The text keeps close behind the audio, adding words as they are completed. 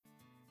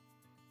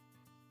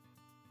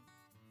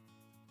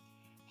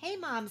Hey,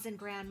 moms and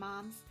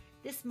grandmoms.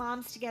 This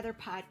Moms Together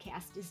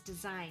podcast is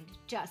designed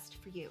just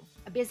for you,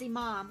 a busy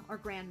mom or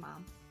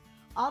grandmom.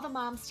 All the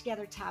Moms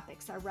Together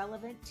topics are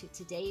relevant to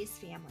today's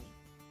family.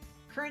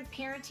 Current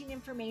parenting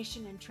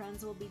information and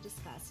trends will be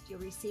discussed.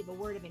 You'll receive a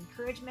word of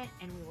encouragement,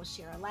 and we will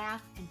share a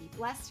laugh and be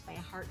blessed by a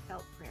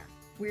heartfelt prayer.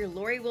 We're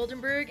Lori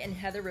Wildenberg and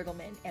Heather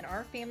Riggleman, and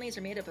our families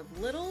are made up of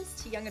littles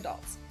to young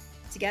adults.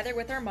 Together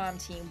with our mom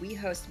team, we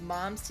host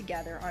Moms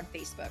Together on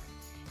Facebook.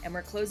 And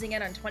we're closing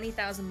in on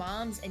 20,000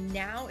 moms, and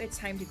now it's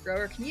time to grow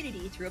our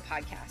community through a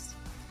podcast.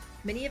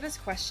 Many of us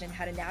question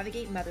how to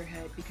navigate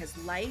motherhood because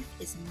life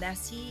is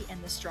messy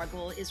and the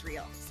struggle is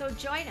real. So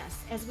join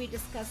us as we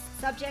discuss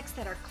subjects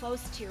that are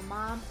close to your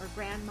mom or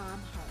grandmom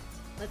heart.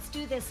 Let's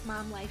do this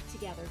mom life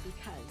together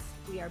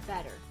because we are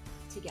better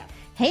together.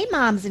 Hey,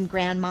 moms and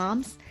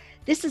grandmoms.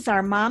 This is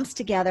our Moms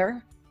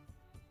Together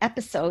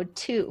episode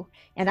 2,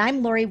 and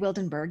I'm Lori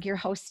Wildenberg, your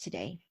host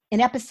today. In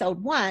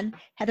episode 1,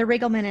 Heather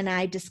Riggleman and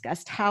I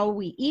discussed how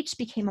we each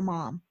became a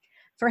mom.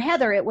 For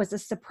Heather, it was a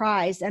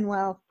surprise and,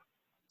 well,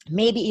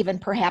 maybe even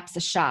perhaps a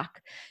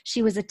shock.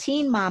 She was a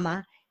teen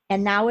mama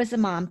and now is a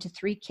mom to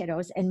 3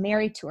 kiddos and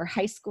married to her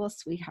high school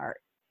sweetheart.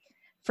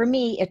 For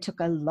me, it took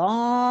a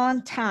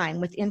long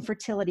time with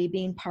infertility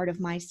being part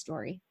of my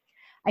story.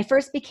 I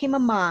first became a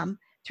mom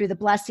through the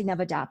blessing of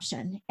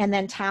adoption, and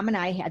then Tom and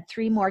I had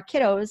 3 more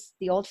kiddos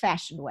the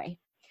old-fashioned way.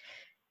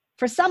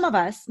 For some of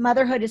us,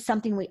 motherhood is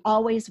something we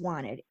always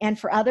wanted, and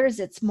for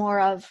others, it's more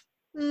of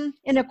an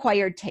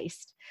acquired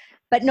taste.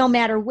 But no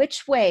matter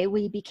which way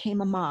we became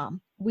a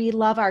mom, we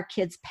love our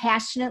kids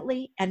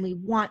passionately, and we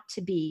want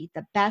to be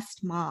the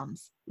best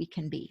moms we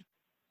can be.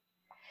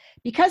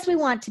 Because we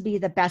want to be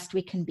the best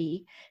we can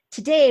be,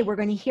 today we're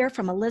going to hear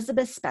from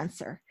Elizabeth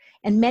Spencer,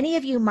 and many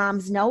of you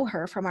moms know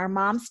her from our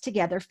Moms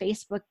Together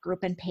Facebook group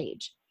and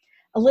page.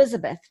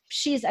 Elizabeth,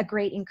 she's a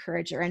great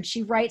encourager, and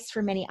she writes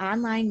for many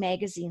online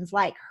magazines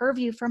like Her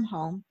View from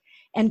Home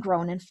and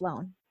Grown and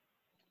Flown.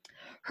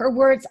 Her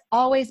words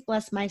always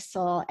bless my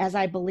soul, as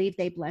I believe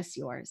they bless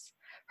yours.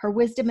 Her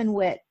wisdom and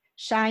wit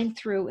shine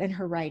through in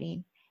her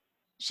writing.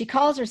 She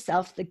calls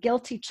herself the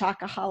Guilty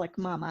Chocoholic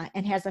Mama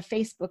and has a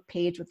Facebook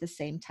page with the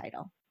same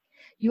title.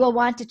 You will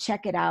want to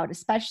check it out,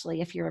 especially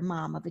if you're a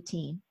mom of a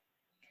teen.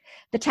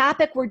 The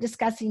topic we're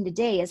discussing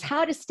today is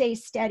how to stay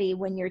steady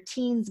when your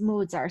teen's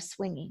moods are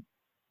swinging.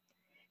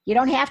 You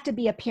don't have to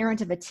be a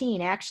parent of a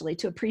teen, actually,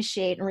 to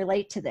appreciate and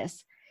relate to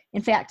this.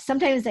 In fact,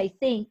 sometimes I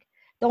think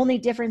the only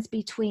difference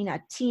between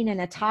a teen and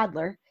a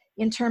toddler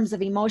in terms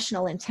of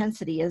emotional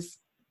intensity is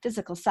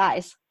physical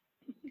size.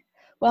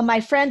 Well,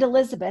 my friend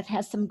Elizabeth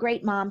has some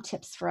great mom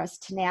tips for us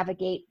to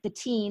navigate the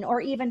teen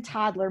or even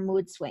toddler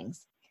mood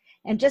swings.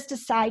 And just a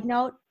side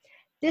note,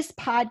 this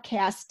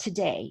podcast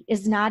today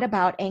is not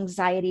about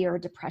anxiety or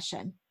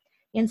depression.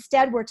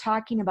 Instead, we're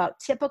talking about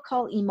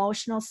typical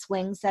emotional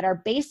swings that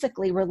are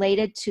basically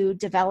related to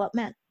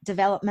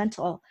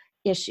developmental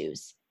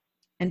issues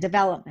and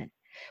development.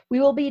 We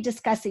will be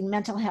discussing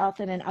mental health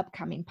in an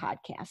upcoming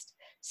podcast.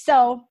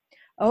 So,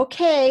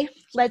 okay,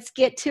 let's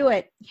get to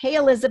it. Hey,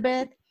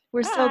 Elizabeth,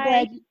 we're so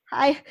glad.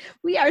 Hi,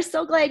 we are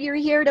so glad you're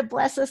here to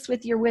bless us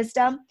with your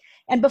wisdom.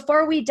 And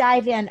before we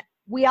dive in,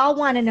 we all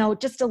want to know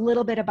just a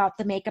little bit about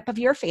the makeup of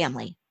your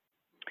family.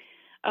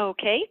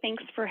 Okay,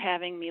 thanks for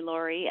having me,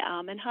 Lori.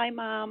 And hi,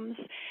 moms.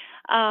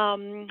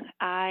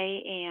 I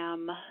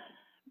am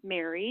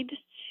married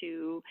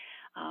to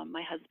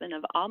my husband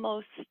of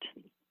almost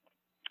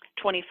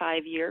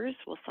 25 years.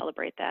 We'll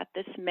celebrate that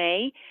this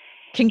May.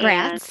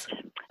 Congrats.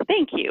 And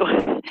thank you.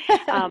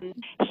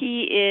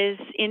 He is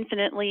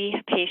infinitely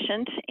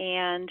patient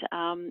and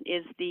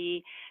is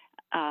the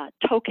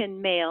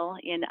token male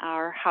in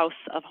our house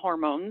of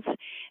hormones.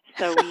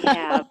 So we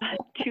have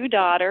 2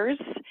 daughters.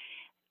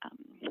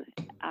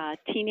 A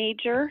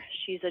teenager,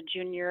 she's a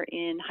junior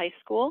in high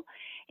school,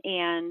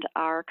 and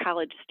our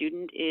college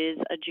student is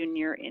a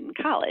junior in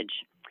college.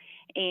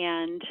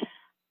 And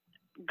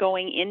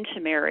going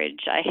into marriage,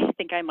 I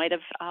think I might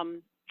have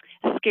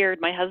scared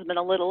my husband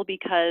a little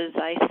because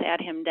I sat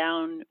him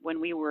down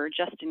when we were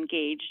just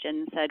engaged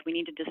and said we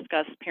need to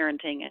discuss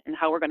parenting and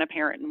how we're going to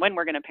parent and when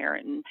we're going to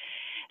parent. And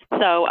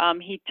so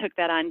he took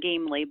that on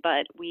gamely,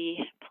 but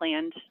we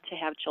planned to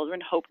have children,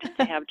 hoped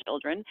to have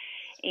children.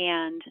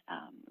 And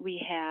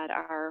we had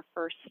our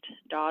first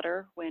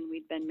daughter when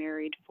we'd been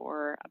married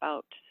for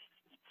about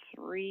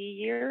 3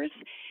 years.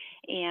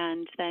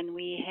 And then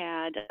we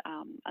had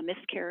a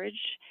miscarriage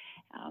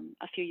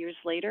a few years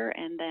later,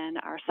 and then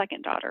our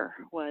second daughter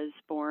was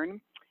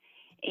born.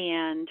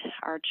 And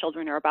our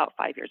children are about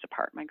 5 years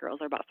apart. My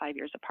girls are about 5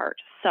 years apart.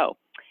 So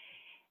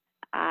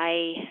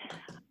I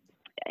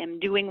am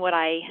doing what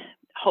I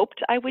hoped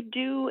I would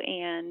do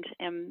and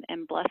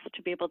am blessed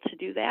to be able to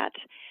do that.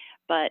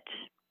 But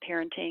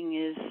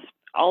parenting is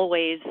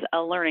always a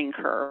learning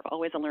curve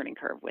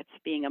with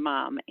being a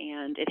mom,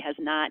 and it has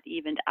not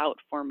evened out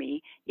for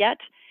me yet,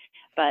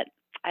 but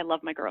I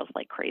love my girls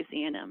like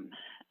crazy, and I'm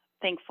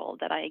thankful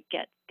that I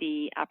get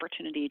the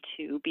opportunity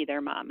to be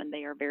their mom, and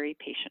they are very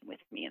patient with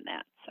me in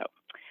that. So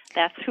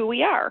that's who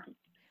we are.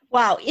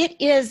 Wow, it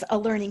is a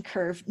learning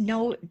curve,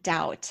 no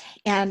doubt.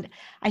 And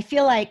I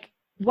feel like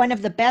one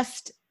of the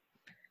best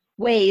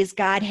ways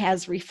God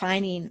has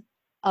refining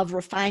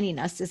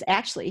us is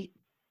actually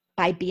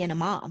by being a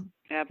mom.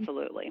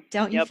 Absolutely.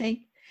 Don't you think?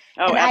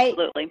 Oh, And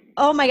absolutely.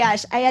 Oh my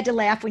gosh, I had to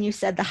laugh when you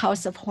said the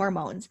house of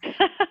hormones.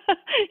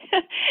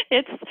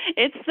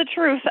 It's the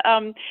truth.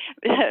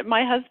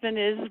 My husband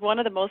is one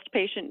of the most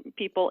patient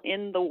people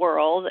in the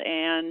world,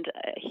 and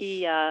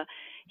he's our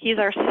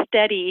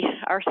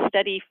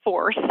steady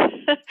force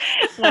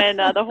when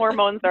the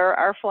hormones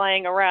are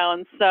flying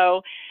around.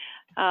 So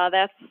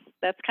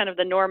that's kind of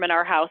the norm in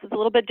our house. It's a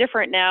little bit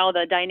different now.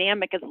 The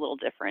dynamic is a little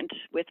different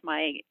with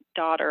my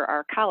daughter,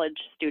 our college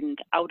student,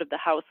 out of the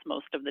house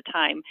most of the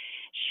time.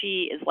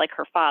 She is like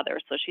her father,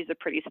 so she's a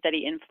pretty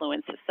steady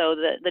influence. So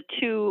the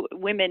two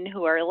women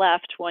who are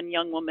left, one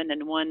young woman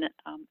and one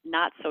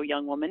not so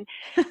young woman,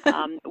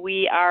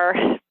 we are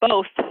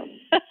both.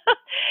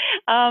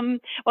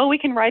 Well, we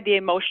can ride the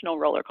emotional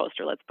roller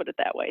coaster, let's put it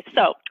that way.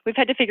 So we've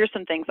had to figure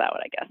some things out,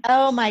 I guess.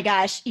 Oh my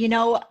gosh.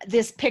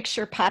 This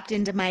picture popped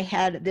into my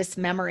head, this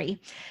memory.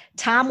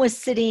 Tom was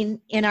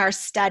sitting in our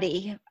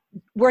study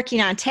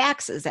working on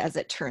taxes, as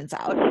it turns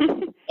out.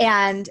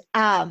 And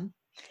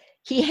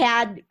he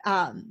had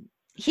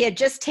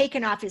just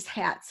taken off his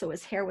hat, so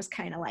his hair was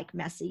kind of like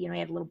messy. He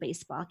had a little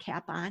baseball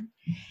cap on.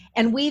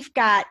 And we've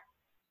got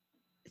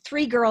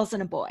 3 girls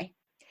and a boy.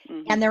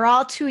 And they're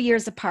all 2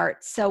 years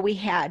apart. So we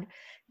had,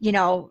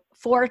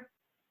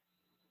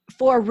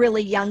 four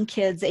really young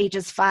kids,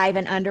 ages 5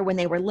 and under, when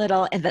they were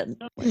little. And then,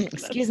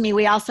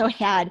 we also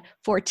had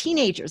 4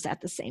 teenagers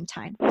at the same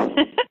time.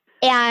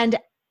 And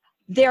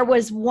there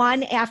was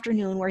one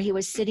afternoon where he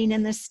was sitting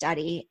in the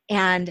study,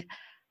 and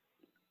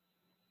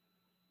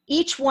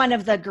each one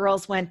of the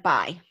girls went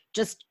by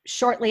just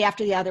shortly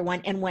after the other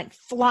one and went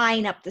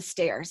flying up the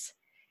stairs.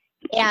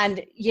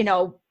 And,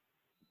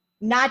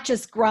 not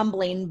just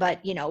grumbling,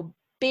 but,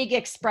 big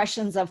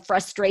expressions of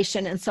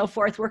frustration and so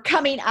forth were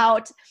coming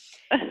out.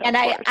 And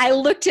I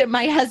looked at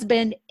my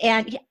husband,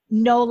 and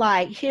no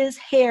lie, his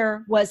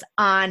hair was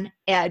on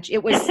edge.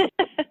 It was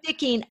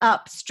sticking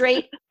up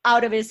straight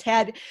out of his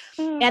head.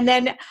 And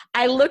then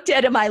I looked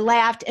at him, I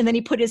laughed, and then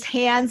he put his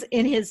hands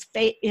in his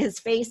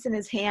face in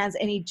his hands,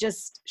 and he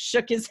just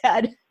shook his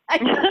head.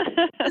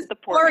 The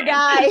poor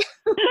guy.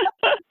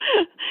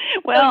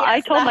 Well, yes,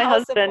 I told my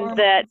husband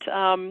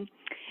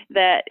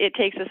that it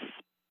takes a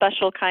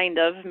special kind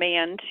of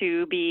man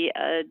to be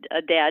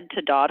a dad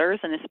to daughters,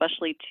 and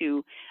especially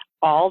to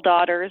all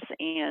daughters,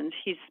 and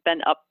he's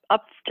been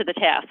up to the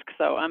task.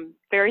 So I'm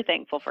very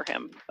thankful for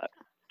him.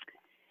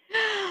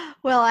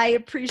 Well, I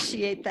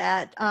appreciate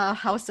that,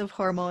 House of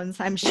Hormones.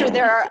 I'm sure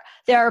there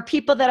are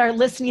people that are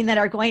listening that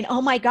are going,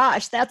 "Oh my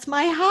gosh, that's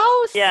my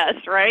house." Yes,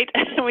 right.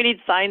 We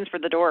need signs for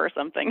the door or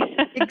something.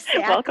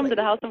 Exactly. Welcome to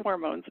the House of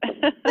Hormones.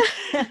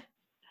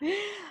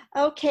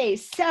 Okay,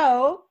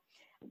 so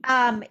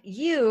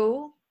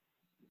you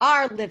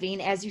are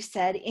living, as you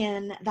said,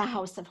 in the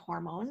House of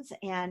Hormones,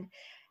 and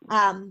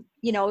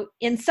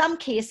in some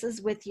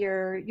cases with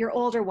your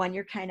older one,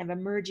 you're kind of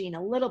emerging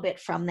a little bit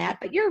from that,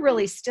 but you're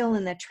really still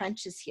in the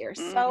trenches here.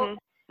 So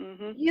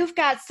you've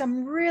got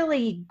some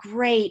really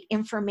great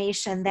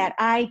information that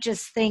I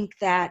just think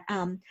that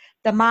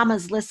the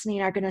mamas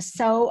listening are going to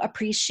so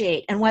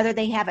appreciate. And whether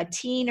they have a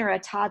teen or a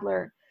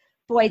toddler,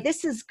 boy,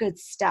 this is good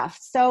stuff.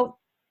 So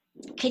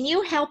can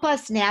you help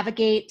us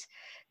navigate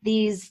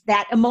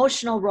that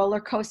emotional roller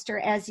coaster,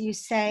 as you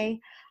say?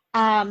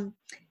 And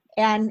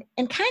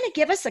kind of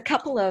give us a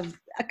couple of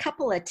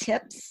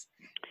tips.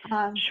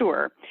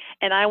 Sure.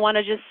 And I want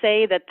to just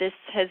say that this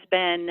has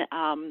been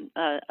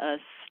a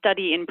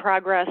study in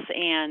progress,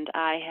 and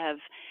I have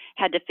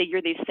had to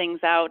figure these things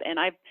out. And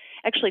I've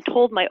actually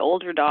told my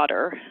older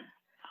daughter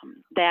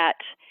that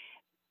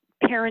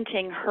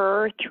parenting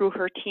her through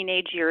her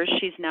teenage years,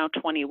 she's now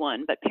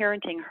 21, but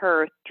parenting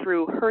her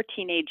through her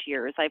teenage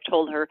years, I've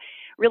told her,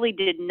 really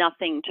did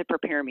nothing to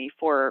prepare me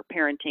for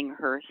parenting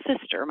her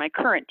sister, my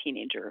current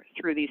teenager,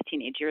 through these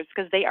teenage years,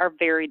 because they are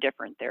very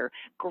different. They're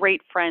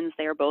great friends.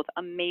 They are both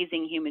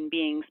amazing human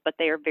beings, but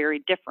they are very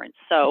different.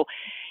 So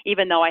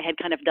even though I had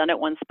kind of done it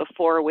once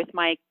before with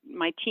my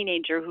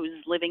teenager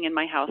who's living in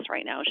my house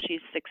right now, she's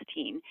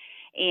 16,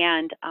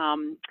 and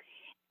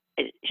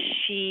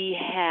she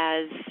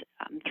has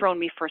thrown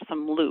me for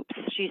some loops.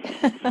 She's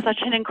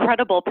such an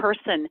incredible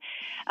person,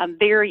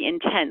 very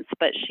intense,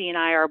 but she and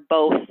I are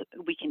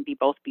we can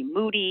both be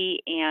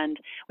moody, and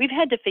we've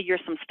had to figure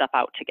some stuff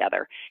out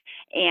together.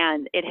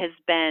 And it has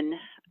been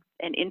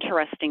an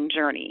interesting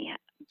journey,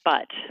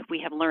 but we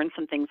have learned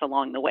some things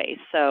along the way.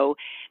 So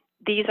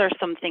these are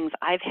some things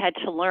I've had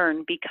to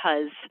learn,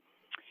 because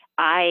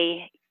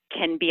I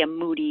can be a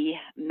moody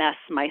mess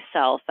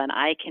myself, and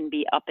I can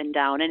be up and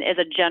down. And as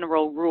a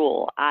general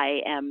rule,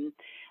 I am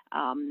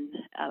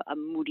a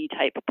moody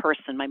type of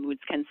person. My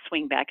moods can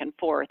swing back and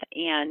forth.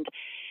 And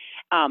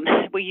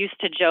we used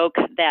to joke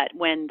that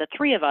when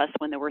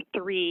there were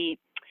 3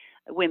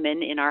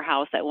 women in our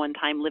house at one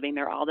time, living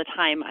there all the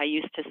time, I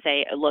used to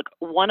say, look,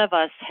 one of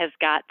us has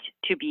got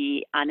to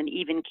be on an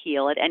even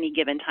keel at any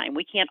given time.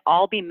 We can't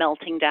all be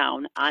melting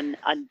down on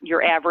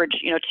your average,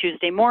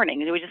 Tuesday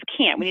morning. We just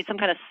can't. We need some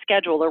kind of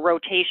schedule or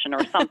rotation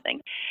or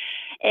something.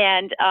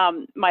 And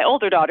my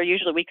older daughter,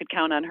 usually we could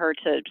count on her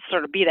to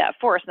sort of be that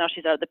force. Now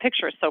she's out of the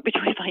picture. So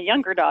between my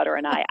younger daughter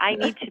and I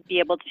need to be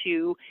able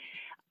to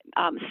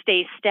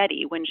stay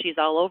steady when she's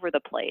all over the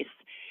place.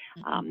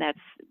 That's,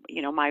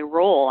 my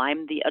role.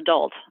 I'm the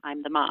adult.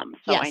 I'm the mom.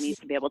 So yes. I need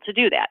to be able to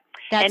do that.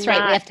 That's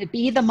right. We have to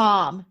be the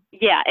mom.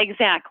 Yeah,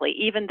 exactly.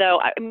 Even though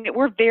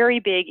we're very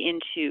big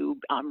into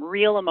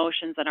real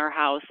emotions in our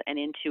house and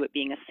into it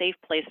being a safe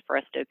place for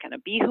us to kind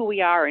of be who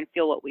we are and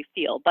feel what we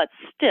feel. But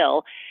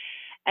still,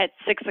 at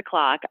 6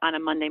 o'clock on a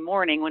Monday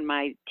morning, when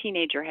my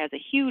teenager has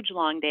a huge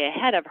long day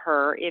ahead of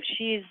her, if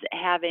she's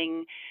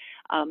having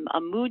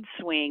a mood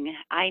swing,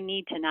 I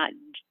need to not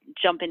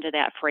jump into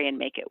that fray and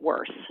make it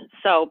worse.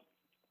 So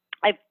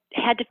I've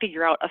had to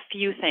figure out a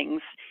few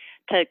things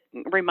to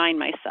remind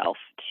myself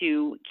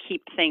to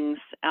keep things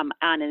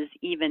on as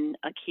even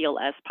a keel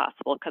as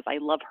possible, because I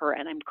love her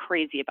and I'm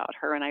crazy about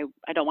her, and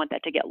I don't want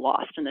that to get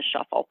lost in the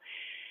shuffle.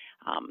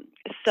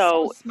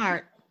 So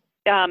smart.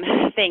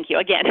 Thank you.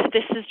 Again,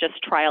 this is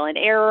just trial and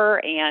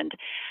error, and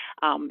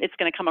it's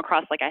going to come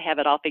across like I have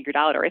it all figured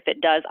out, or if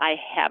it does, I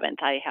haven't.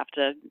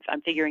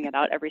 I'm figuring it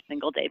out every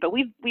single day. But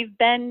we've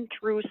been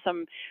through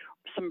some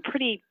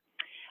pretty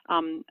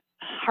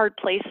hard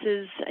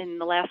places in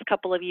the last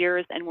couple of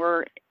years, and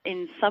we're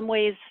in some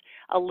ways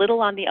a little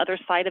on the other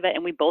side of it,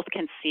 and we both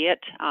can see it.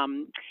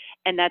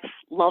 And that's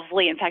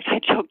lovely. In fact, I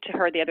joked to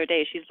her the other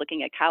day, she's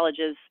looking at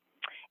colleges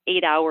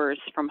 8 hours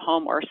from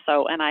home or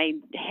so, and I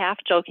half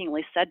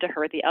jokingly said to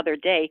her the other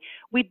day,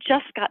 we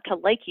just got to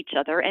like each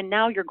other and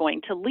now you're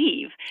going to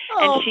leave.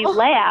 Oh. And she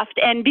laughed,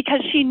 and because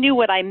she knew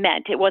what I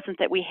meant. It wasn't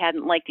that we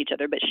hadn't liked each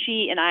other, but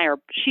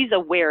she's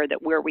aware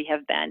that where we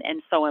have been,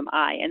 and so am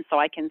I, and so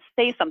I can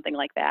say something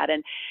like that,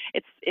 and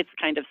it's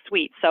kind of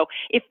sweet. So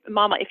if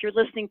you're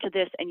listening to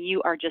this and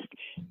you are just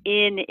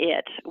in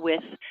it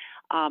with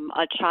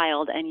a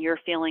child and you're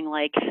feeling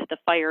like the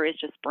fire is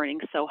just burning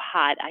so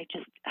hot, I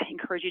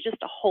encourage you just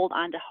to hold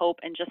on to hope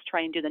and just try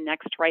and do the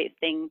next right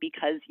thing,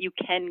 because you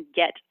can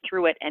get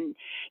through it and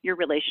your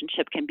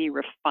relationship can be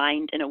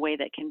refined in a way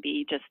that can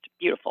be just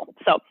beautiful.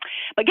 So,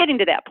 but getting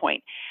to that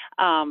point,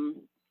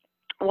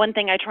 one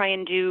thing I try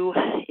and do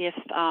if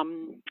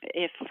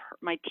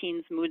my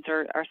teen's moods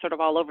are sort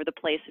of all over the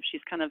place, if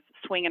she's kind of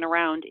swinging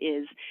around,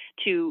 is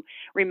to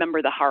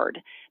remember the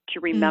hard, to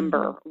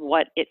remember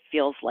what it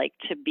feels like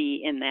to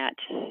be in that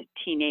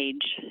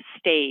teenage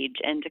stage,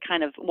 and to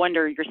kind of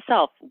wonder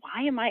yourself,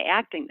 why am I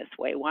acting this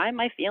way? Why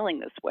am I feeling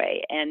this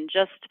way? And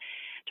just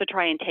to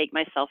try and take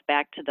myself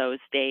back to those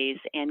days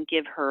and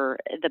give her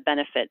the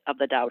benefit of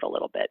the doubt a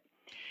little bit.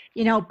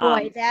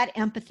 That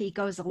empathy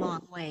goes a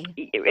long way.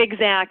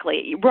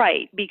 Exactly.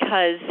 Right.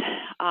 Because,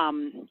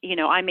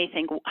 I may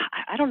think,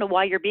 I don't know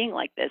why you're being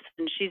like this.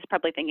 And she's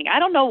probably thinking, I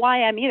don't know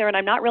why I'm either. And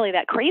I'm not really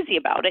that crazy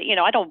about it.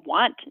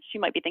 She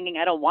might be thinking,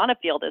 I don't want to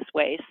feel this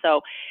way.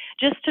 So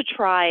just to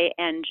try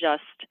and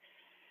just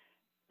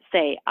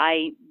say,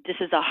 this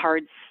is a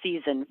hard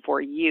season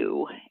for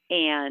you,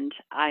 and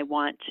I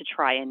want to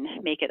try and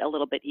make it a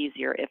little bit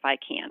easier if I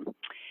can.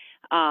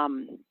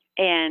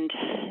 And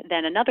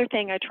then another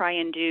thing I try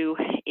and do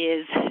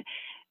is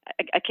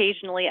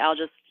occasionally I'll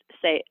just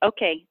say,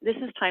 okay, this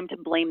is time to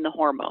blame the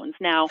hormones.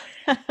 Now,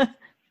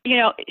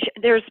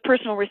 there's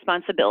personal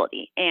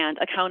responsibility and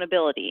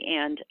accountability,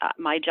 and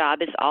my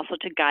job is also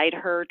to guide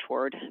her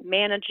toward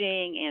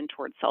managing and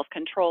toward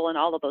self-control and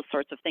all of those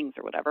sorts of things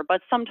or whatever.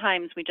 But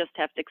sometimes we just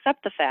have to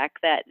accept the fact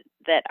that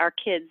our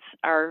kids,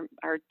 our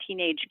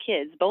teenage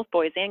kids, both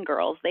boys and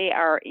girls, they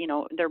are,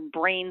 their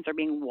brains are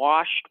being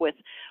washed with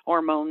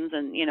hormones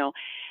and,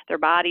 their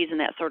bodies and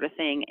that sort of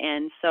thing.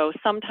 And so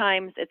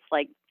sometimes it's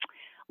like,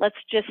 let's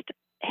just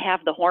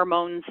have the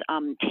hormones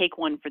take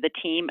one for the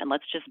team, and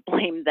let's just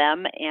blame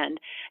them,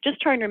 and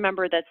just try and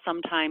remember that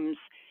sometimes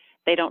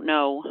they don't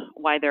know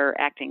why they're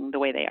acting the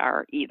way they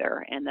are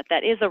either, and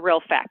that is a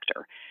real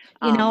factor.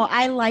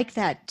 I like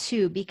that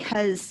too,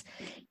 because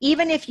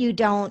even if you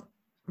don't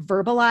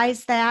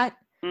verbalize that,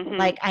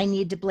 like, I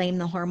need to blame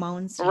the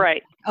hormones.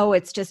 Right. Oh,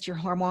 it's just your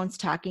hormones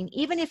talking.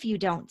 Even if you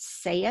don't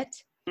say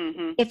it,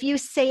 if you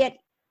say it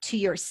to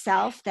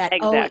yourself that,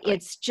 exactly. Oh,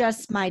 it's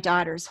just my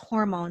daughter's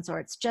hormones, or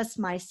it's just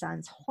my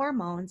son's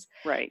hormones.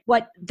 Right.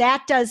 What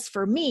that does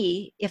for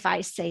me, if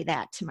I say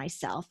that to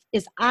myself,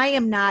 is I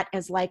am not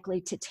as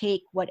likely to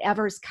take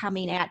whatever's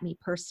coming at me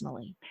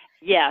personally.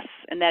 Yes.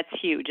 And that's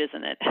huge,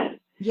 isn't it?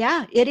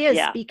 Yeah, it is,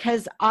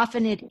 because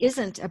often it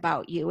isn't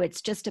about you.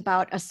 It's just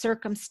about a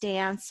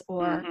circumstance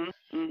or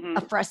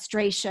a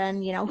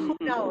frustration, who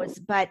knows,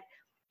 but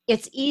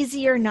it's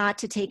easier not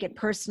to take it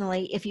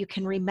personally if you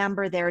can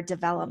remember their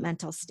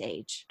developmental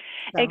stage.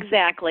 So.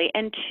 Exactly.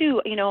 And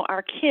two,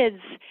 our kids,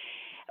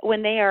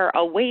 when they are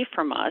away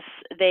from us,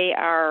 they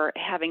are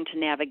having to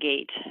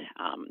navigate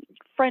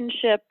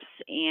friendships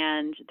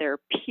and their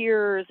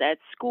peers at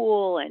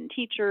school and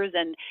teachers.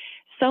 And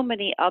so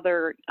many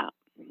other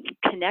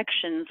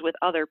connections with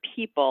other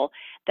people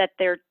that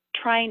they're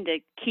trying to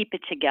keep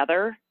it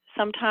together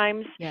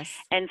sometimes. Yes.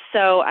 And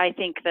so I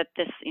think that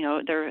this,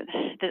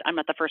 I'm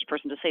not the first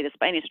person to say this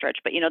by any stretch,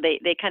 but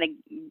they kind of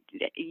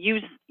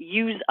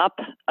use up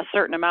a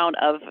certain amount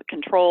of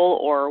control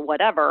or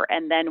whatever,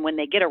 and then when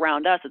they get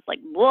around us, it's like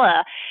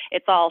blah,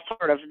 it's all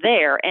sort of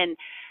there. And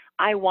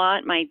I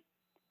want my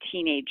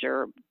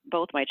teenager,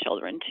 both my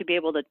children, to be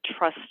able to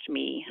trust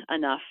me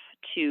enough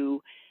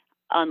to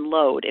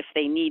unload if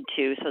they need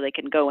to, so they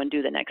can go and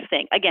do the next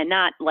thing. Again,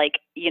 not like,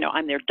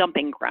 I'm their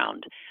dumping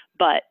ground,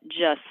 but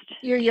just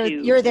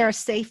you're their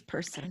safe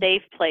person.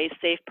 Safe place,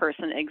 safe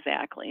person,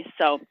 exactly.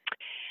 So,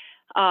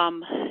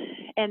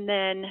 and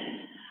then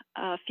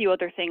a few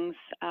other things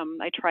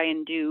I try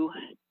and do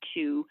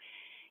to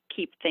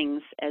keep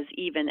things as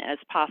even as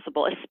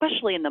possible,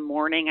 especially in the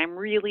morning. I'm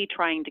really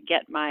trying to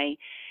get my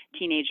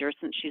teenager,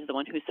 since she's the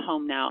one who's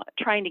home now,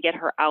 trying to get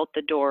her out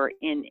the door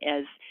in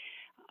as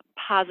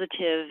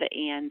positive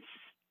and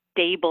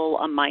stable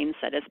a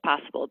mindset as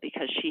possible,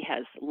 because she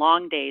has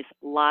long days,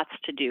 lots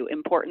to do,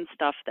 important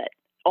stuff that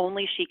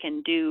only she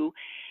can do.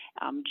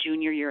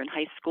 Junior year in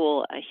high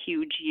school, a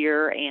huge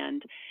year.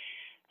 And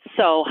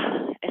so,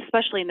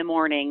 especially in the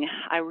morning,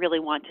 I really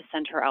want to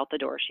send her out the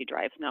door. She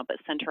drives now, but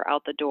send her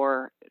out the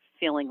door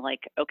feeling like,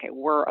 okay,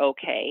 we're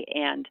okay.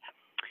 And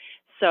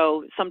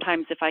so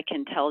sometimes if I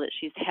can tell that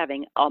she's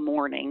having a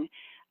morning,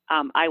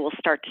 I will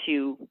start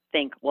to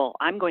think, well,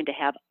 I'm going to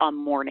have a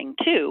morning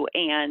too.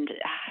 And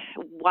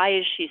why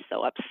is she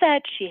so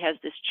upset? She has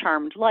this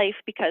charmed life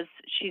because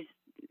she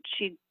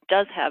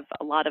does have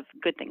a lot of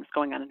good things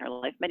going on in her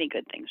life, many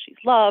good things. She's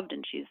loved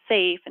and she's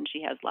safe and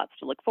she has lots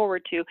to look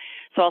forward to.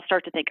 So I'll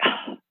start to think,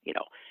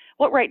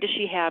 what right does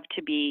she have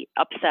to be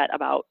upset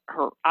about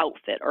her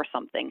outfit or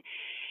something?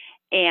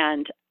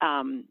 And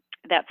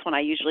that's when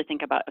I usually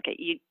think about, okay,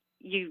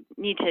 you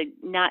need to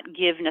not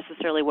give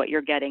necessarily what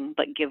you're getting,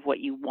 but give what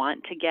you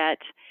want to get.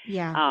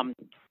 Yeah.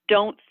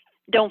 Don't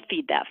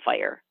feed that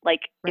fire. Like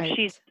right. If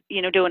she's,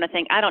 doing a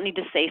thing, I don't need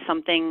to say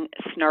something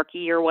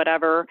snarky or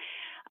whatever.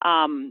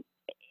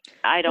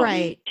 I don't right.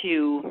 need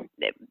to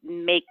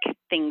make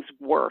things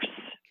worse.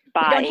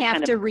 You don't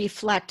have to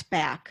reflect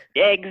back.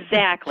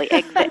 Exactly.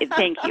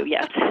 Thank you.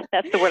 Yes.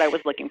 That's the word I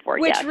was looking for.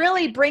 Which yes.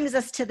 really brings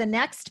us to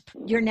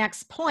your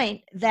next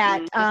point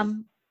that,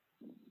 mm-hmm.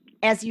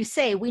 As you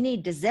say, we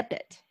need to zip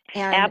it.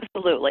 And,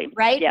 absolutely.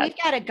 Right? Yes.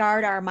 We've got to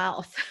guard our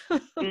mouth.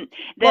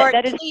 Lord,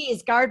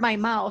 please guard my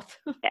mouth.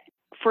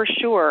 For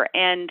sure.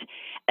 And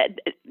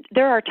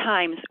there are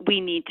times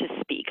we need to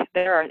speak.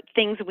 There are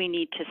things we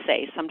need to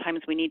say. Sometimes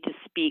we need to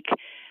speak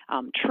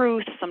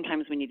truth.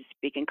 Sometimes we need to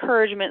speak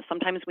encouragement.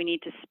 Sometimes we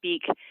need to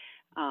speak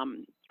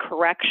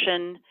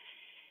correction.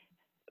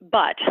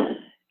 But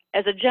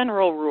as a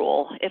general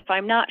rule, if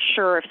I'm not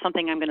sure if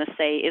something I'm going to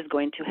say is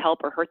going to help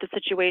or hurt the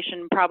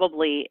situation,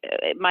 probably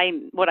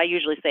what I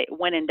usually say,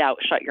 when in doubt,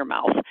 shut your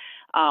mouth.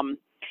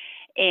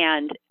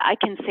 And I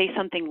can say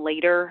something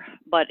later,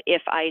 but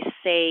if I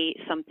say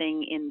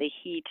something in the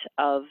heat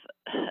of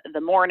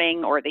the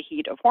morning or the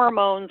heat of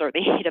hormones or the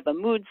heat of a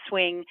mood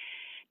swing,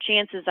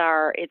 chances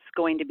are it's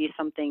going to be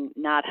something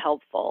not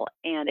helpful,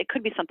 and it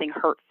could be something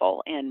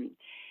hurtful. And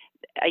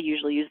I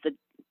usually use the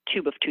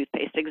tube of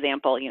toothpaste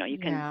example. You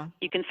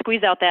can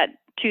squeeze out that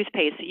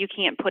toothpaste, you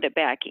can't put it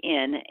back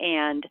in,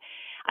 and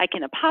I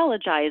can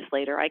apologize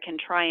later. I can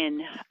try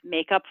and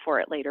make up for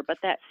it later, but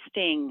that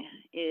sting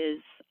is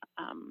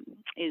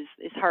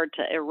hard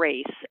to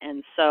erase.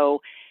 And so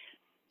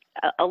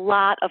a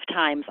lot of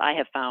times I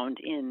have found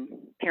in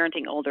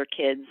parenting older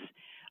kids,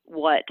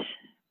 what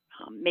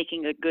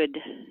making a good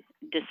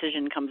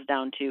decision comes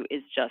down to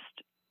is just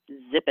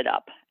zip it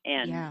up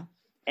and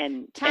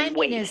timing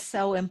wait. is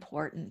so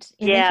important.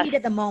 In the heat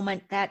of the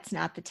moment, that's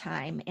not the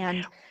time.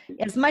 And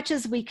as much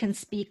as we can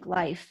speak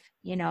life,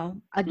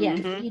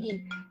 again,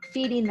 mm-hmm.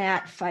 feeding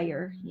that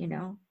fire,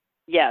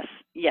 Yes.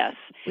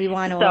 We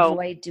want to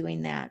avoid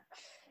doing that.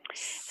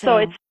 So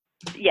it's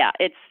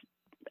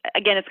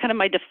kind of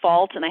my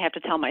default, and I have to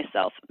tell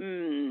myself,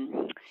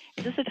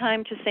 is this a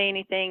time to say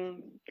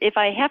anything? If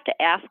I have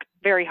to ask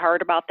very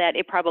hard about that,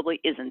 it probably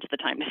isn't the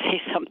time to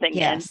say something.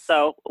 Yes. And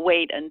so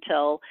wait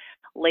until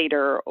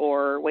later,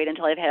 or wait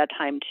until I've had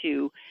time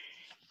to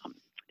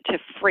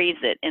phrase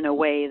it in a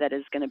way that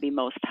is going to be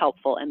most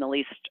helpful and the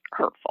least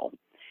hurtful.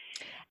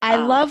 I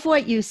love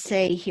what you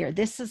say here.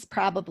 This is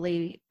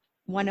probably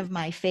one of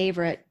my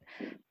favorite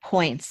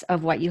points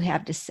of what you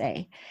have to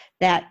say,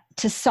 that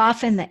to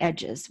soften the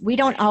edges. We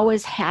don't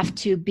always have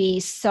to be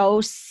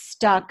so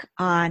stuck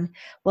on,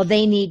 well,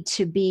 they need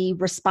to be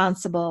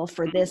responsible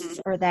for this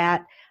or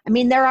that. I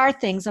mean, there are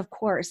things, of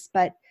course,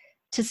 but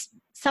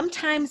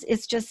sometimes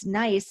it's just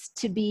nice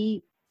to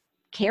be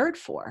cared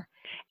for.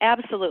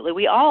 Absolutely.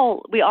 We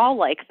all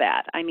like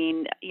that. I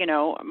mean,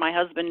 my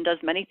husband does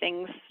many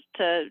things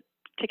to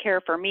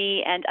care for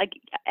me, and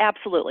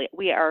absolutely,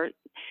 we are.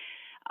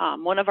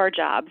 One of our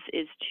jobs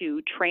is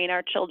to train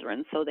our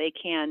children so they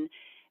can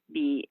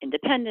be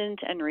independent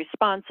and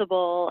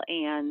responsible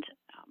and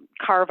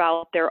carve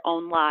out their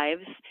own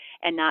lives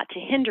and not to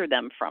hinder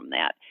them from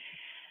that.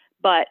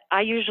 But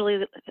I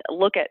usually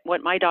look at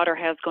what my daughter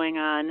has going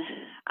on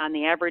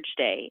the average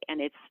day, and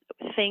it's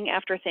thing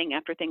after thing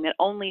after thing that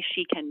only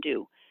she can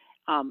do.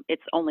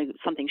 It's only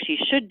something she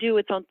should do.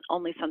 It's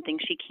only something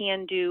she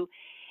can do.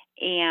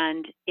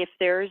 And if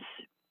there's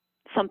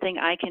something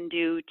I can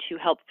do to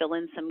help fill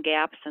in some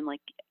gaps and,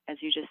 like, as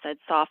you just said,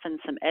 soften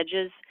some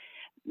edges,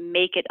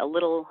 make it a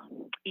little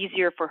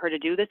easier for her to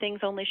do the things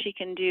only she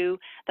can do,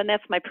 then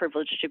that's my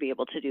privilege to be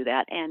able to do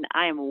that. And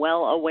I am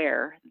well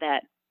aware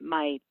that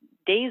my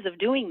days of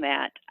doing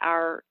that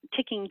are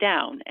ticking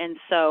down. And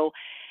so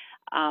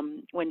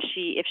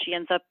if she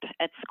ends up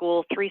at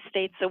school 3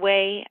 states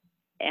away,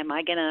 am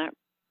I going to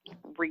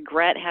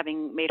regret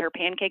having made her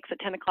pancakes at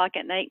 10 o'clock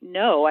at night?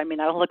 No. I mean,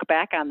 I'll look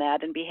back on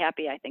that and be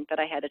happy, I think, that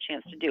I had a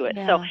chance to do it.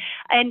 Yeah. So,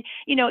 and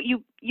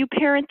you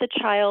parent the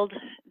child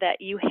that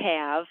you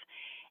have,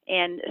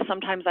 and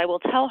sometimes I will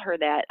tell her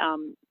that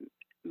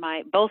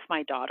both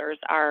my daughters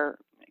are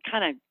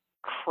kind of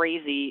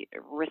crazy,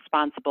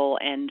 responsible,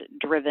 and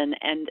driven,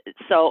 and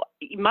so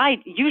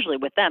usually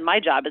with them, my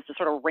job is to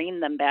sort of rein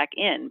them back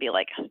in, be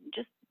like,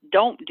 just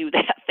don't do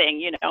that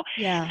thing,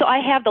 Yeah. So I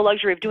have the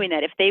luxury of doing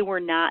that. If they were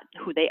not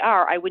who they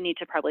are, I would need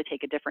to probably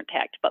take a different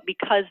tact. But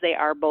because they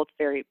are both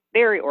very,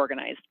 very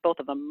organized, both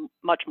of them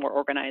much more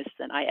organized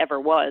than I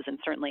ever was, and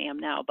certainly am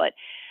now. But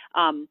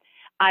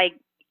I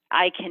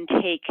can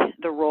take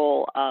the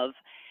role of,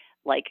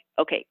 like,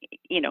 okay,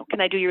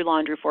 can I do your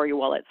laundry for you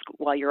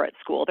while you're at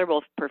school? They're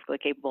both perfectly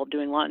capable of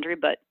doing laundry,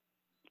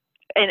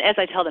 and as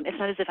I tell them, it's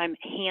not as if I'm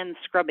hand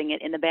scrubbing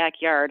it in the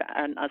backyard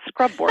on a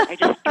scrub board. I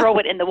just throw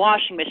it in the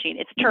washing machine.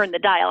 It's turn the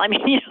dial. I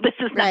mean, this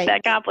is not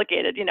that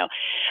complicated,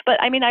 But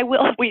I mean, I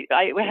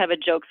have a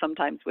joke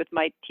sometimes with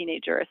my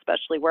teenager,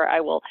 especially, where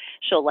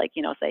she'll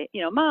say,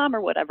 Mom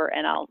or whatever,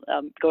 and I'll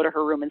go to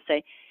her room and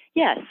say,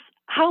 yes,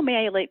 how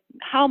may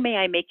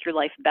I make your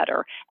life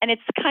better? And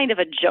it's kind of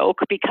a joke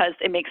because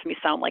it makes me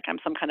sound like I'm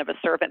some kind of a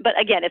servant. But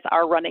again, it's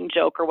our running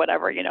joke or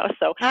whatever,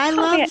 So I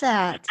love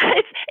that.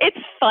 It's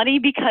funny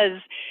because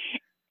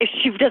if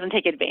she doesn't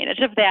take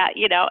advantage of that,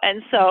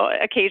 And so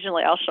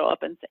occasionally I'll show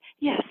up and say,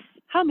 yes,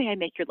 how may I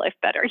make your life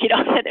better?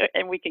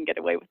 And we can get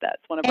away with that.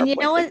 It's one of our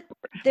points. And what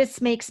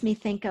this makes me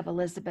think of,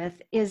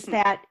 Elizabeth, is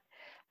that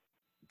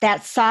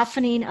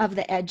softening of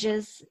the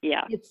edges.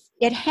 Yeah.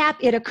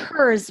 It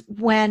occurs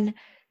when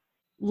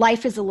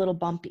life is a little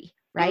bumpy,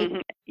 right?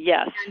 Mm-hmm.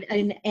 Yes.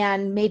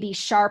 And maybe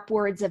sharp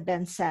words have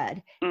been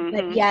said,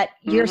 but yet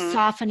you're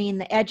softening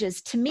the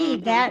edges. To me,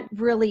 that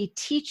really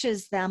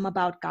teaches them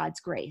about God's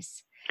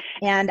grace.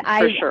 And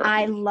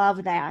I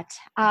love that.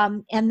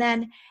 And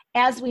then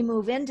as we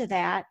move into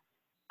that,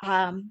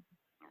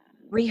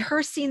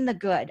 rehearsing the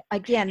good.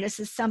 Again,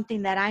 this is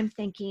something that I'm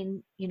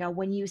thinking,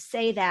 when you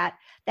say that,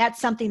 that's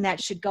something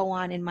that should go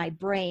on in my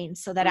brain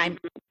so that I'm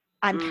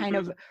kind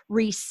of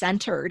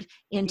recentered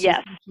into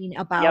thinking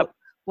about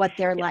what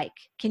they're like.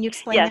 Can you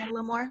explain that a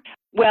little more?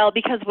 Well,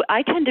 because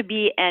I tend to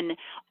be an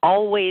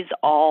always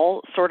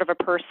all sort of a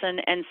person.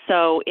 And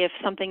so if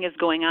something is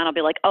going on, I'll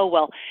be like, oh,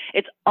 well,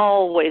 it's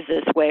always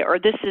this way, or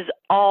this is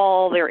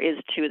all there is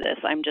to this.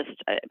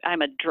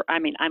 I'm a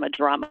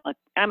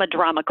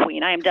drama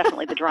queen. I am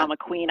definitely the drama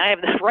queen. I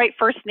have the right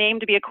first name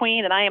to be a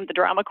queen, and I am the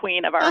drama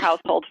queen of our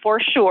household for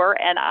sure.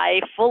 And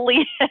I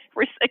fully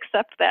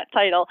accept that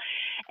title.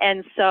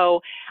 And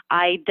so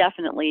I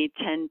definitely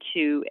tend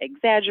to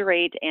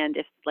exaggerate. And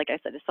if, like I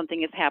said, if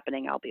something is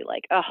happening, I'll be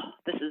like, oh,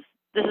 this is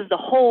the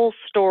whole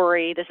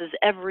story. This is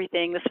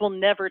everything. This will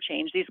never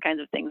change. These kinds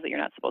of things that you're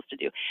not supposed to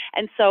do.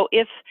 And so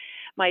if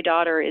my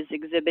daughter is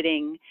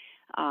exhibiting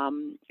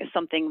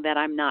something that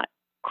I'm not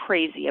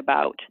crazy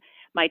about,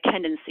 my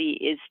tendency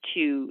is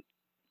to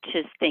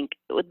think,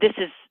 this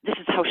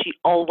is how she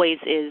always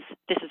is.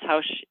 This is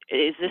how she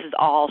is. This is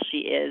all she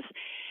is.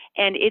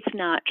 And it's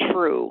not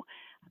true.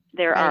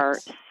 There are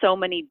so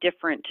many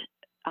different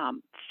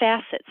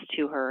facets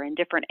to her and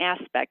different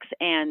aspects.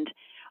 And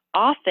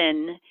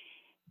often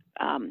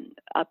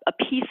a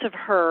piece of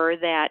her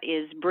that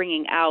is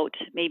bringing out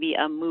maybe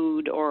a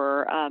mood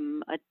or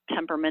a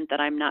temperament that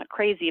I'm not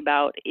crazy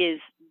about is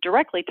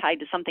directly tied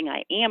to something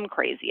I am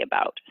crazy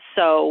about.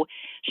 So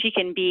she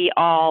can be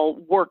all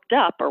worked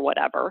up or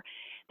whatever.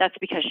 That's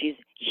because she's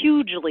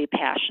hugely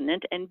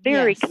passionate and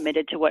very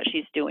committed to what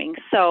she's doing.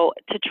 So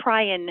to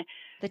try and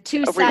the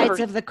two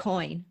sides of the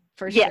coin.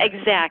 Yeah,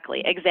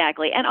 exactly.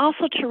 And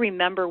also to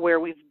remember where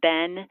we've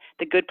been,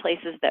 the good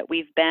places that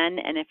we've been,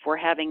 and if we're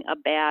having a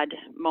bad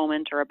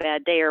moment or a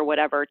bad day or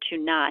whatever, to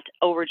not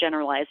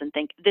overgeneralize and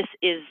think this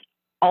is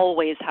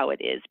always how it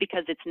is,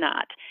 because it's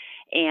not.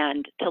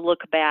 And to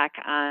look back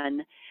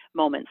on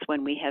moments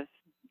when we have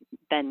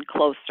been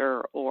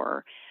closer,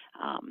 or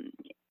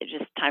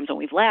just times when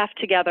we've laughed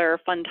together,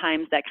 fun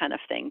times, that kind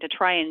of thing, to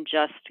try and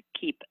just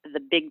keep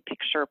the big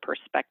picture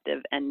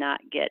perspective and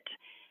not get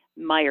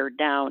mired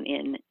down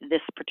in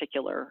this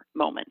particular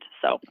moment.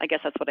 So I guess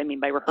that's what I mean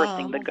by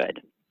rehearsing the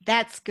good.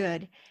 That's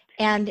good.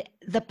 And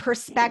the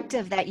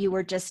perspective that you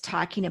were just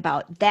talking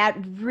about, that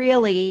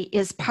really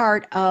is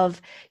part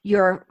of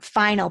your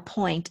final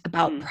point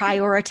about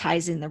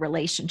prioritizing the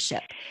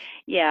relationship.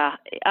 Yeah.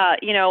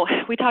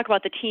 We talk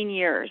about the teen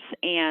years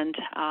and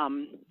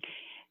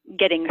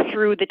getting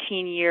through the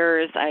teen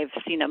years. I've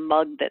seen a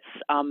mug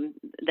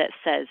that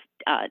says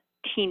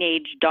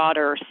teenage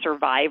daughter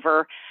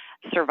survivor,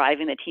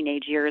 surviving the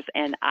teenage years.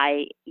 And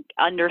I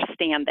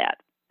understand that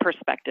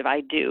perspective.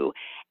 I do.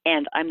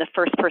 And I'm the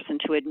first person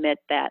to admit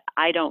that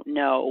I don't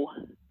know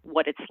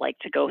what it's like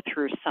to go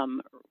through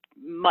some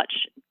much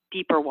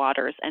deeper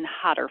waters and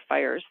hotter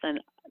fires than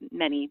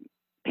many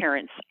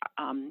parents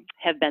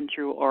have been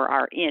through or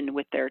are in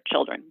with their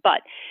children.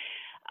 But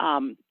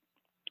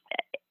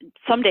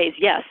some days,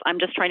 yes, I'm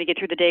just trying to get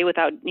through the day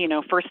without,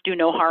 first do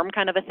no harm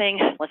kind of a thing.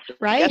 Let's just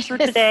get through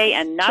today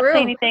and not say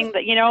anything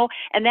that,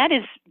 and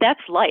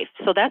that's life.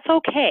 So that's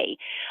okay.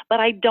 But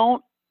I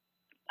don't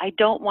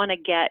want to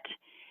get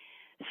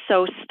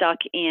so stuck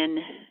in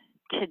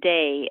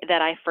today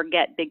that I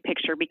forget big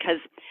picture, because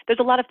there's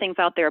a lot of things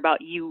out there about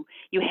you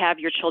have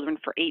your children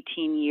for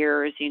 18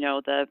 years,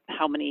 the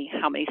how many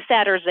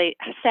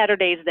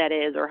Saturdays that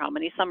is, or how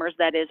many summers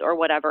that is, or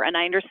whatever. And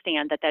I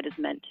understand that is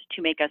meant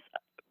to make us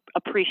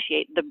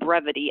appreciate the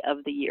brevity of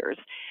the years.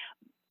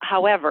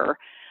 However,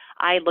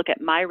 I look at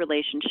my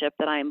relationship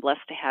that I am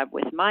blessed to have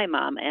with my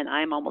mom, and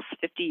I'm almost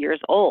 50 years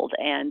old,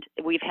 and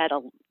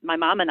my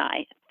mom and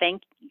I,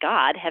 thank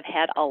God, have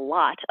had a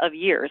lot of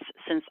years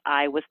since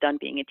I was done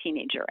being a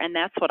teenager, and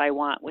that's what I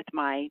want with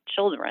my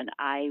children.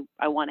 I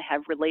want to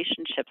have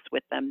relationships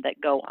with them that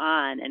go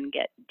on and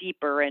get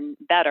deeper and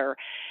better,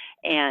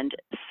 and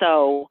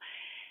so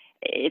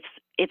it's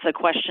a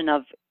question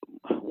of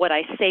what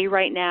I say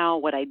right now,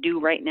 what I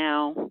do right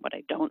now, what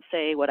I don't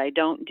say, what I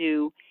don't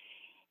do.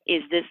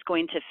 Is this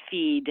going to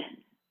feed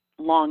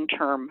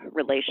long-term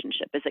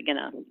relationship? Is it going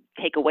to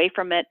take away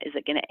from it? Is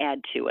it going to add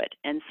to it?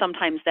 And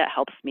sometimes that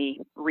helps me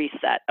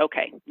reset.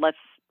 Okay, let's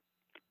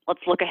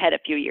look ahead a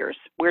few years.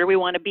 Where do we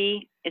want to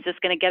be? Is this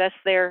going to get us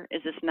there?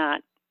 Is this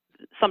not?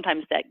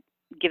 Sometimes that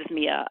gives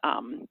me a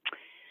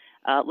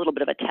little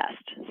bit of a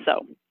test.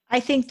 So I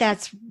think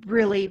that's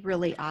really,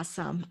 really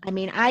awesome. I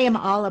mean, I am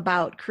all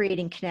about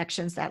creating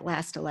connections that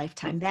last a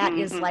lifetime. That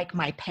is like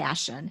my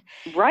passion.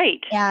 Right.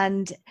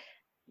 And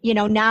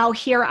now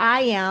here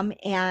I am,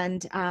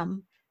 and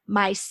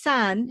my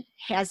son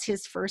has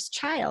his first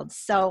child.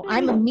 So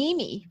I'm a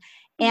Mimi.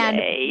 And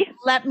Yay.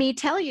 Let me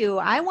tell you,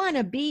 I want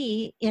to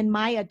be in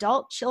my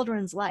adult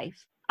children's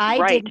life.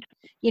 We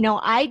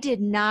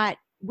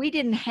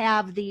didn't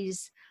have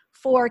these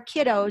 4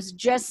 kiddos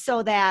just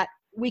so that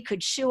we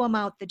could shoo them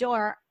out the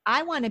door.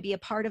 I want to be a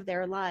part of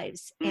their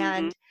lives.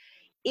 And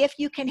if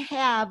you can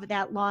have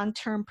that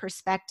long-term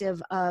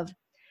perspective of,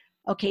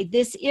 okay,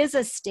 this is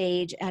a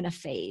stage and a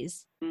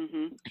phase.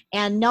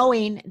 And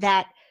knowing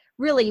that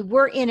really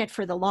we're in it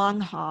for the long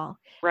haul,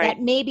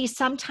 that maybe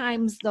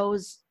sometimes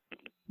those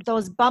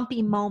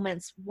bumpy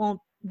moments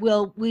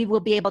we will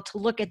be able to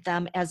look at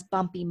them as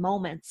bumpy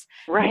moments.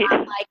 Right. Not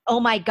like, oh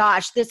my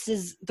gosh, this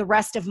is the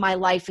rest of my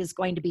life is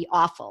going to be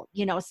awful.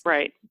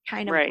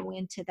 Kind of go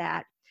into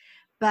that.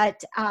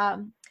 But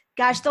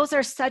gosh, those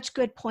are such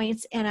good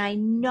points. And I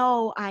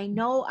know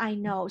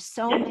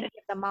so many of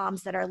the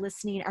moms that are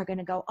listening are going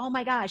to go, oh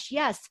my gosh,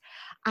 yes,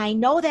 I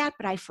know that,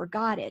 but I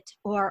forgot it.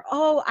 Or,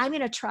 oh, I'm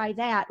going to try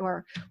that.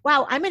 Or,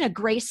 wow, I'm going to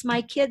grace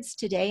my kids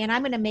today and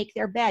I'm going to make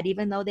their bed,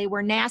 even though they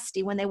were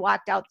nasty when they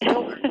walked out the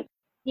door.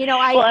 And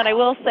I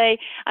will say,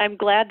 I'm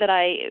glad that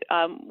I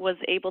was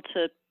able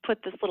to put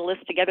this little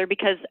list together,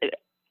 because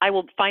I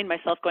will find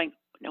myself going,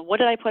 what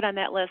did I put on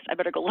that list? I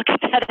better go look at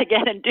that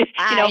again and do,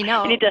 I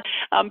know. I need to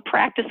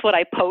practice what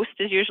I post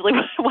is usually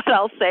what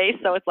I'll say.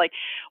 So it's like,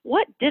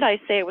 what did I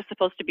say I was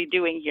supposed to be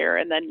doing here?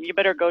 And then you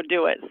better go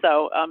do it.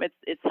 So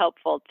it's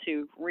helpful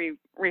to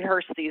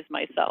rehearse these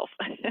myself.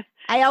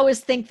 I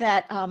always think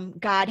that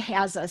God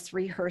has us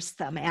rehearse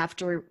them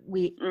after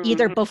we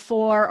either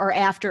before or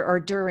after or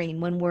during,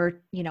 when we're,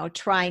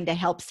 trying to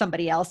help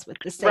somebody else with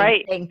the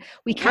same thing.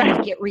 We kind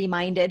of get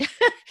reminded.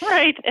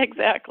 Right,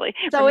 exactly.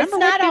 So remember, it's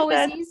not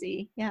always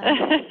easy.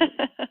 Yeah.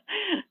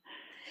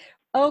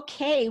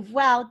 Okay.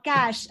 Well,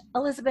 gosh,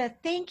 Elizabeth,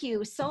 thank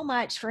you so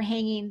much for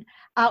hanging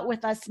out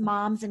with us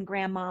moms and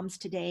grandmoms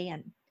today.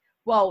 And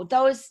whoa,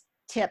 those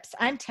tips,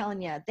 I'm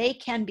telling you, they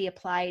can be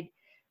applied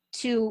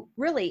to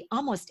really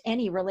almost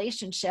any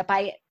relationship.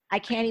 I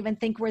can't even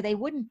think where they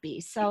wouldn't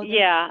be. So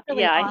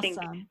really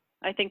awesome.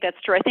 I think that's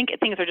true. I think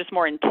things are just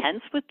more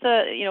intense with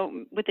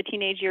the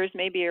teenage years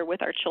maybe, or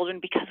with our children,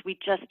 because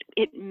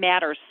it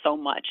matters so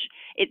much.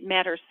 It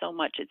matters so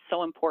much. It's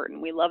so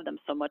important. We love them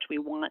so much. We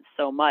want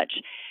so much.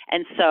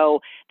 And so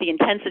the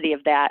intensity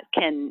of that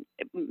can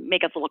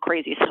make us a little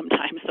crazy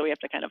sometimes. So we have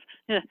to kind of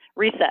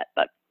reset.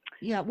 But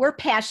yeah, we're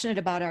passionate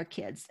about our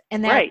kids,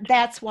 and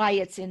that's why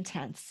it's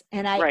intense.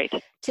 And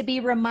to be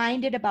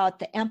reminded about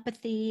the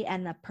empathy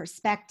and the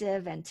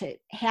perspective, and to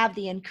have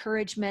the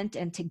encouragement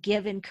and to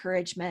give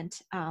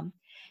encouragement, and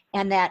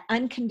that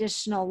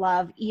unconditional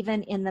love,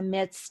 even in the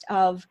midst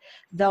of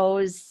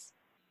those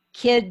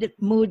kid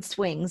mood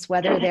swings,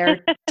 whether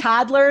they're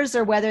toddlers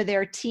or whether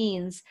they're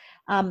teens.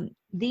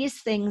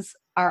 These things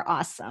are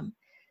awesome.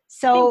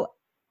 So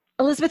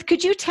Elizabeth,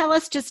 could you tell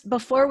us just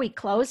before we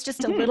close,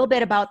 just a little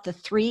bit about the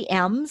 3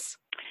 M's?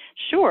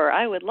 Sure,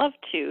 I would love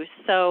to.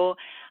 So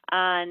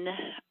on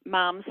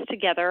Moms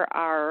Together,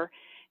 our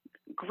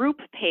group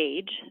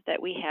page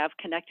that we have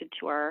connected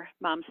to our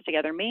Moms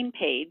Together main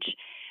page,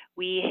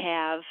 we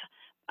have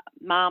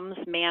Moms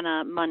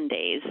Manna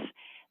Mondays,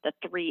 the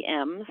 3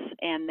 M's,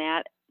 and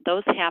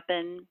those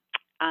happen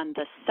on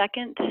the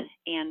 2nd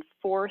and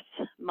 4th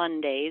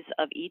Mondays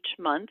of each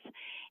month,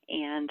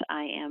 and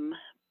I am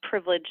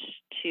privileged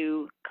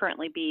to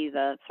currently be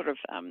the sort of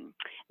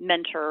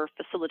mentor,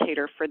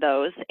 facilitator for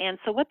those. And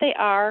so what they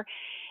are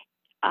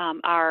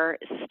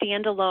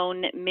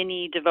standalone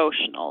mini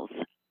devotionals,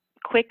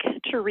 quick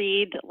to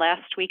read.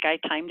 Last week I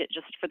timed it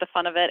just for the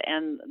fun of it,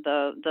 and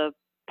the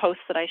post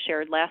that I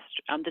shared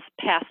this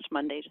past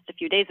Monday, just a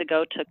few days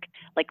ago, took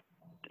like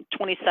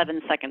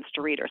 27 seconds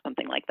to read or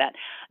something like that.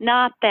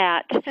 Not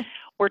that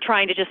we're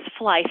trying to just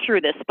fly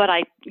through this, but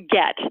I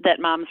get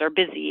that moms are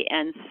busy,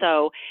 and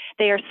so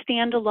they are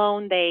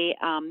standalone. They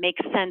make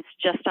sense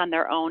just on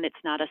their own. It's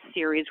not a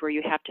series where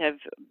you have to have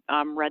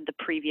read the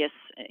previous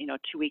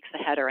 2 weeks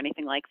ahead or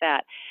anything like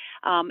that.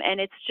 And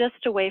it's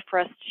just a way for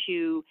us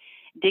to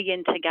dig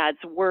into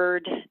God's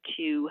Word,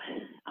 to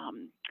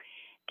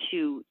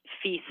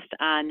feast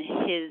on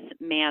His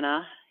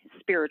manna,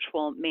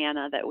 spiritual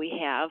manna that we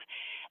have,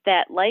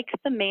 that like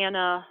the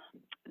manna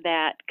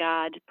that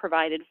God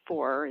provided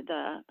for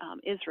the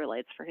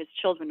Israelites, for His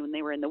children when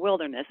they were in the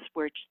wilderness,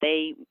 which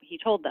He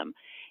told them,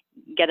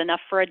 get enough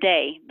for a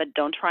day, but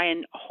don't try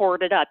and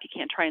hoard it up. You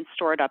can't try and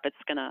store it up. It's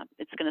gonna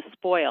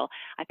spoil.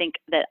 I think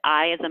that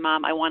as a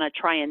mom, I want to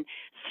try and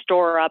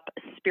store up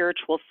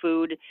spiritual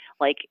food,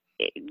 like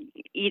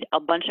eat a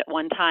bunch at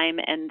one time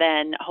and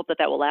then hope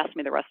that will last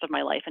me the rest of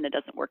my life, and it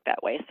doesn't work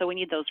that way. So we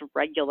need those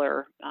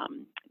regular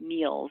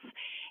meals.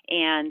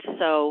 And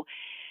so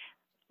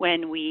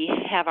when we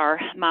have our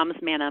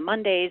Mom's Manna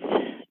Mondays,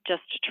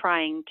 just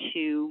trying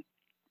to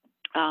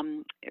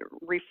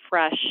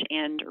refresh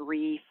and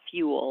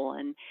refuel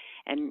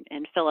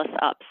and fill us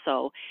up.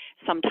 So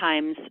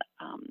sometimes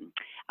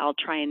I'll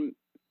try and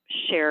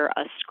share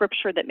a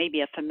scripture that may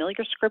be a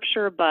familiar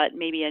scripture, but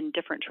maybe in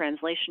different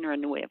translation or a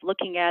new way of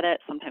looking at it.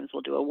 Sometimes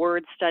we'll do a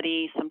word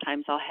study.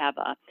 Sometimes I'll have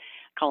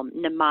call them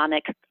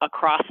mnemonic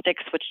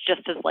acrostics, which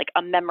just is like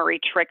a memory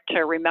trick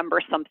to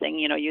remember something,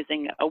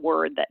 using a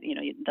word that,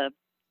 the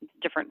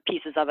different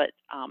pieces of it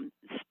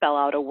spell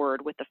out a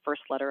word with the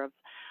first letter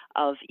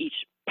of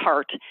each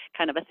part,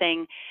 kind of a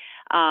thing.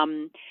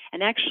 And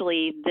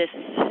actually this,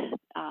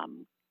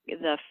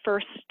 the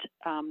first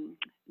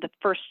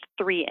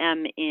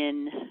 3M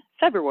in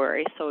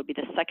February, so it would be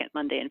the 2nd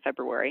Monday in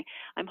February,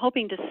 I'm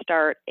hoping to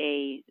start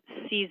a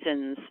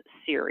seasons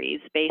series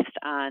based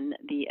on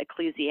the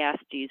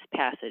Ecclesiastes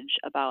passage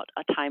about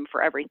a time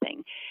for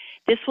everything.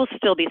 This will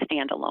still be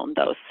standalone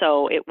though,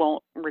 so it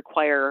won't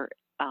require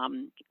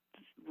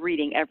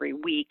reading every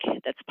week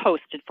that's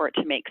posted for it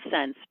to make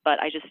sense,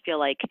 but I just feel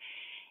like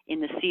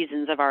in the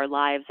seasons of our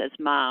lives as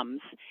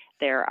moms,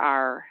 there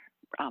are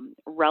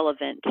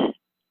relevant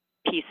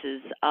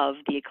pieces of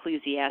the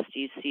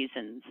Ecclesiastes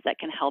seasons that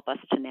can help us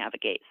to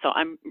navigate. So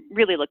I'm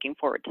really looking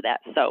forward to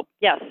that. So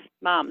yes,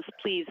 moms,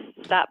 please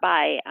stop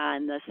by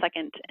on the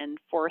 2nd and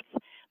 4th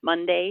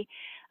Monday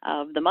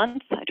of the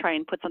month. I try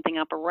and put something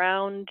up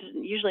around,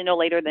 usually no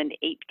later than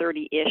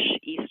 8:30-ish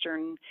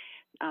Eastern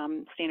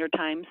Standard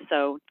Time.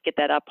 So get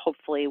that up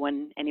hopefully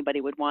when anybody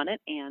would want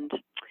it, and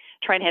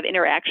try and have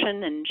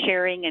interaction and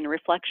sharing and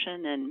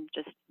reflection and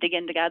just dig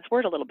into God's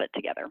Word a little bit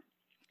together.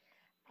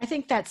 I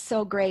think that's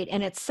so great,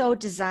 and it's so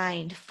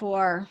designed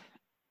for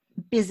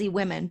busy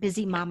women,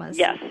 busy mamas.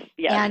 Yes.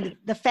 And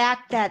the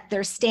fact that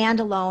they're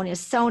standalone is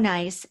so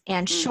nice,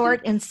 and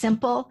short and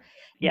simple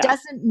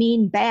doesn't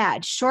mean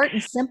bad. Short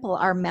and simple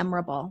are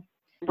memorable.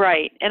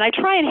 Right. And I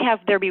try and have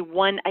there be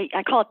one,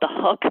 I call it the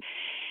hook,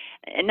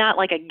 not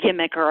like a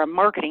gimmick or a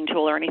marketing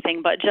tool or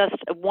anything, but just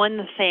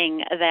one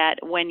thing that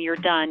when you're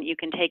done, you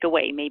can take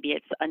away. Maybe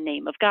it's a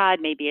name of God.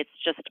 Maybe it's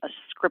just a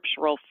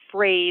scriptural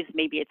phrase.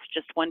 Maybe it's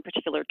just one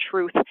particular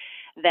truth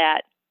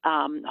that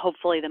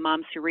hopefully the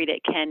moms who read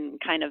it can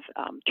kind of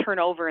turn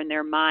over in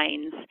their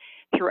minds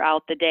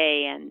throughout the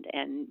day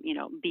and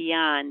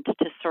beyond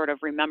to sort of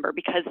remember,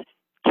 because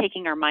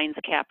taking our minds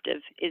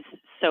captive is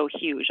so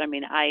huge. I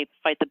mean, I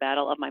fight the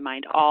battle of my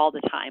mind all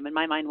the time, and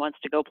my mind wants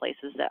to go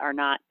places that are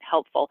not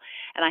helpful,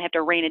 and I have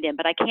to rein it in.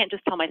 But I can't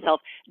just tell myself,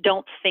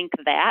 don't think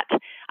that.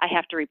 I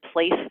have to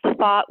replace the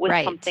thought with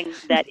something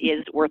that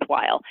is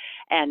worthwhile.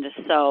 And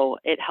so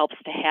it helps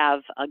to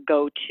have a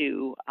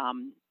go-to,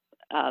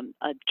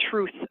 a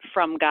truth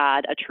from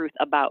God, a truth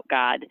about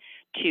God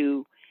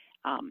to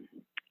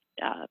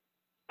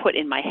put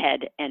in my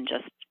head and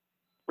just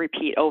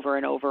repeat over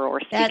and over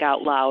or speak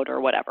out loud or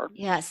whatever.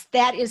 Yes,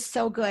 that is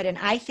so good. And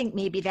I think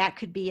maybe that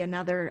could be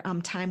another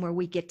time where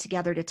we get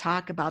together to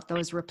talk about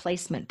those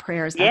replacement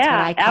prayers. That's what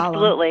I call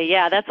absolutely. them.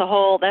 Yeah, that's a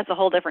whole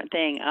different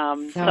thing.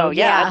 So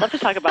I'd love to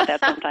talk about that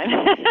sometime.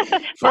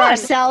 For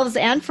ourselves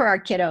and for our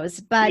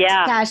kiddos. But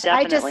gosh,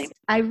 definitely.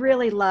 I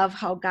really love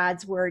how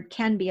God's word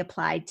can be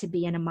applied to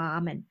being a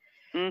mom.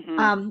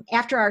 And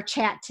after our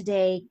chat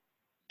today,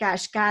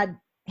 gosh, God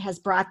has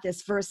brought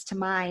this verse to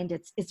mind.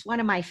 It's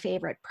one of my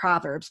favorite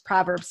Proverbs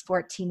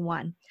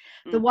 14:1.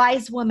 The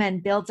wise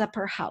woman builds up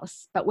her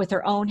house, but with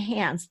her own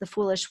hands, the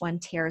foolish one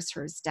tears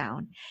hers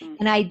down.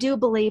 And I do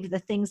believe the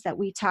things that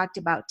we talked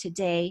about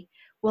today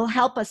will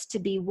help us to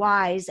be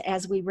wise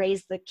as we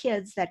raise the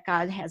kids that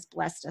God has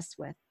blessed us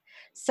with.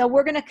 So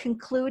we're going to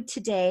conclude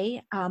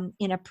today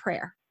in a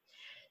prayer.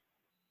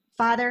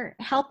 Father,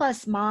 help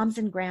us moms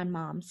and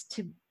grandmoms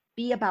to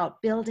be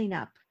about building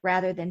up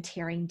rather than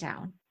tearing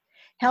down.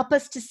 Help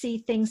us to see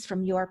things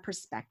from your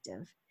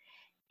perspective.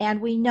 And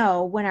we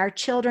know when our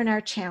children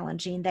are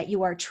challenging that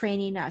you are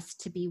training us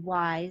to be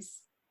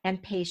wise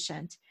and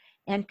patient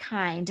and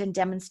kind and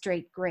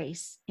demonstrate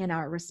grace in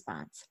our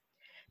response.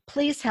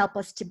 Please help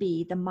us to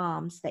be the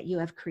moms that you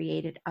have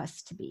created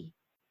us to be.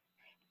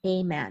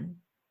 Amen.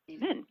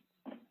 Amen.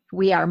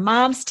 We are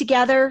moms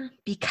together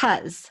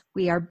because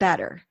we are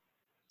better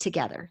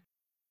together.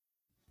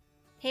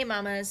 Hey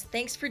mamas,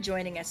 thanks for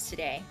joining us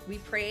today. We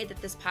pray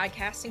that this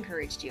podcast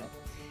encouraged you.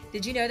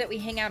 Did you know that we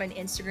hang out on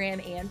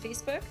Instagram and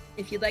Facebook?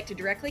 If you'd like to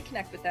directly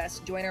connect with us,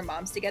 join our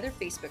Moms Together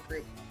Facebook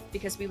group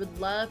because we would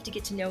love to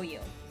get to know you.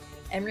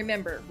 And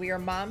remember, we are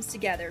moms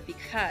together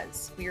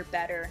because we are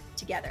better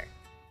together.